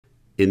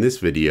In this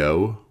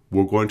video,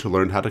 we're going to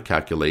learn how to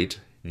calculate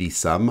the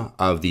sum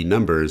of the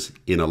numbers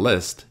in a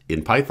list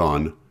in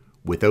Python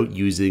without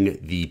using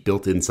the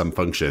built-in sum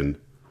function.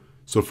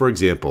 So for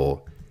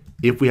example,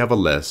 if we have a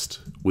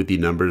list with the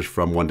numbers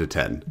from 1 to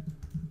 10,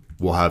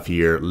 we'll have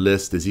here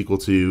list is equal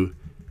to,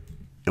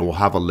 and we'll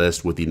have a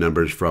list with the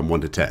numbers from 1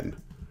 to 10.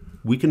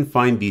 We can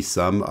find the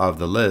sum of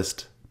the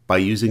list by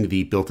using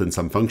the built-in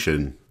sum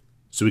function.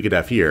 So we could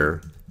have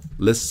here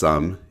list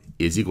sum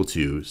is equal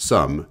to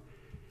sum,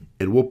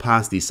 and we'll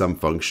pass the sum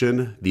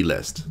function the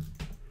list.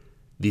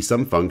 The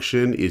sum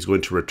function is going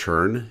to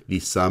return the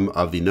sum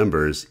of the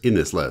numbers in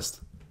this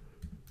list.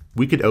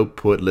 We could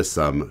output list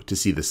sum to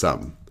see the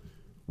sum.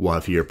 We'll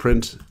have here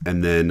print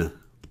and then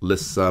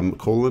list sum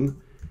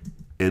colon,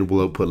 and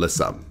we'll output list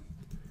sum.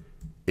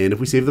 And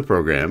if we save the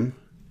program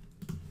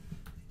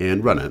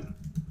and run it,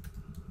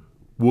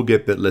 we'll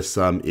get that list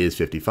sum is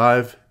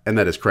 55, and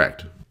that is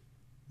correct.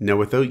 Now,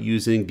 without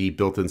using the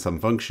built-in sum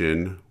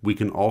function, we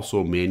can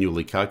also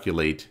manually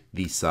calculate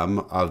the sum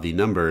of the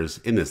numbers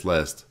in this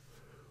list.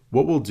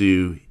 What we'll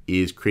do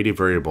is create a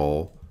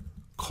variable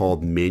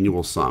called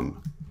manual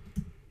sum,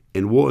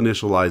 and we'll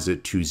initialize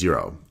it to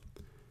 0.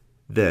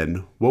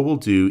 Then what we'll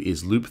do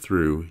is loop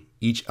through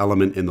each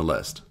element in the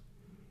list,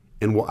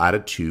 and we'll add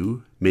it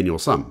to manual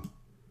sum.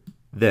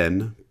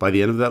 Then, by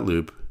the end of that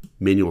loop,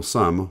 manual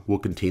sum will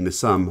contain the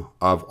sum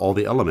of all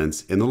the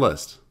elements in the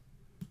list.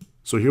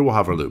 So here we'll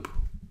have our loop.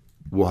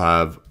 We'll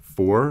have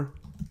for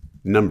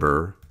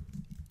number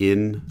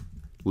in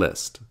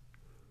list.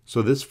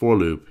 So this for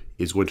loop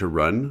is going to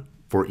run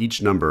for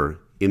each number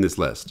in this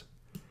list.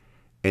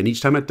 And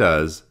each time it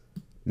does,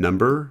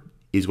 number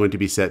is going to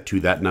be set to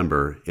that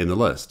number in the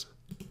list.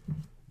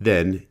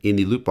 Then in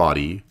the loop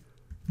body,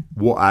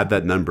 we'll add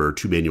that number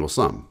to manual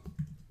sum.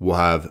 We'll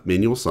have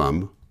manual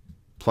sum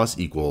plus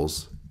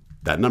equals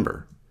that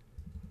number.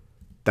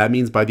 That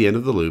means by the end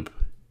of the loop,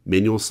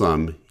 manual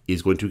sum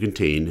is going to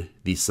contain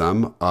the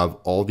sum of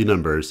all the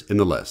numbers in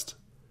the list.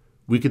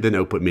 We could then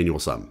output manual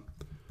sum.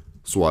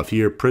 So we'll have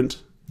here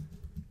print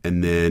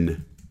and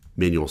then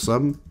manual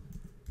sum,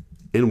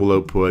 and we'll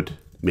output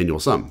manual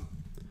sum.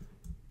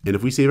 And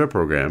if we save our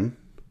program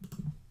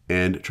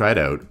and try it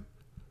out,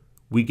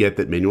 we get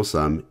that manual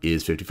sum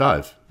is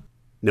 55.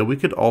 Now we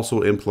could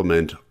also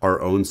implement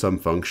our own sum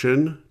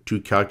function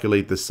to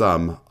calculate the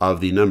sum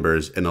of the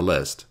numbers in a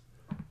list.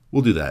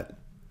 We'll do that.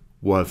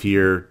 We'll have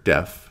here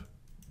def,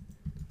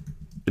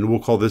 and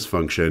we'll call this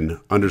function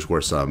underscore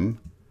sum.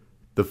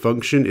 The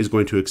function is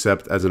going to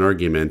accept as an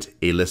argument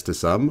a list to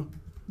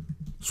sum.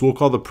 So we'll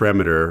call the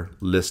parameter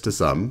list to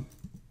sum.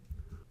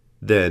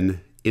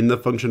 Then in the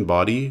function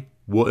body,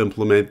 we'll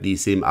implement the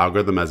same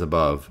algorithm as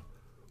above.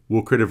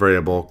 We'll create a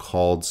variable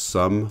called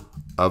sum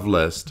of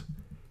list,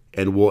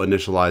 and we'll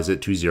initialize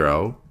it to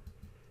 0.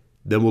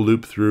 Then we'll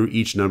loop through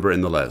each number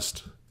in the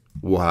list.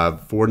 We'll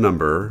have for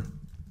number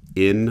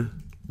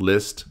in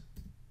list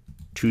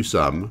to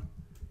sum,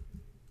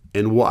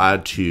 and we'll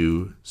add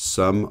to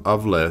sum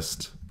of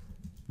list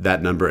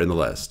that number in the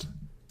list.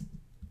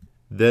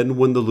 Then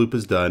when the loop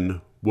is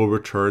done, we'll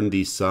return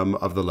the sum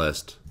of the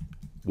list.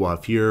 We'll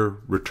have here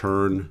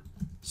return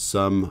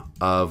sum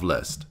of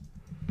list.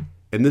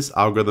 And this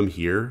algorithm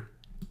here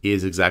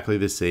is exactly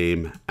the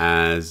same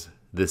as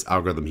this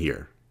algorithm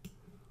here.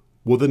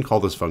 We'll then call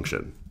this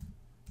function.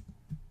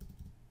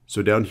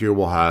 So down here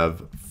we'll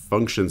have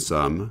function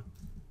sum,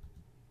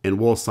 and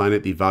we'll assign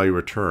it the value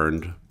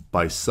returned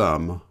by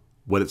sum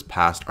when it's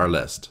passed our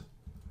list.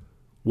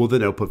 We'll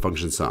then output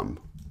function sum.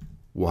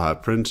 We'll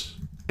have print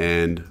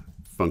and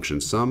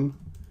function sum,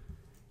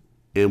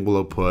 and we'll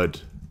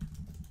output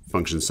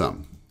function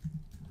sum.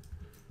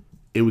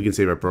 And we can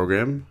save our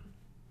program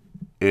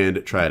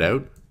and try it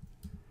out.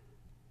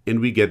 And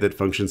we get that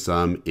function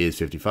sum is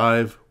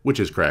 55, which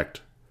is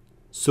correct.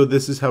 So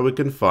this is how we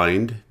can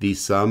find the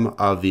sum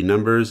of the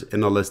numbers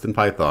in a list in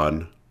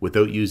Python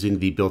without using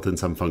the built-in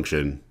sum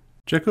function.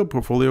 Check out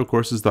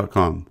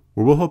portfoliocourses.com,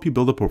 where we'll help you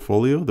build a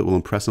portfolio that will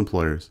impress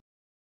employers.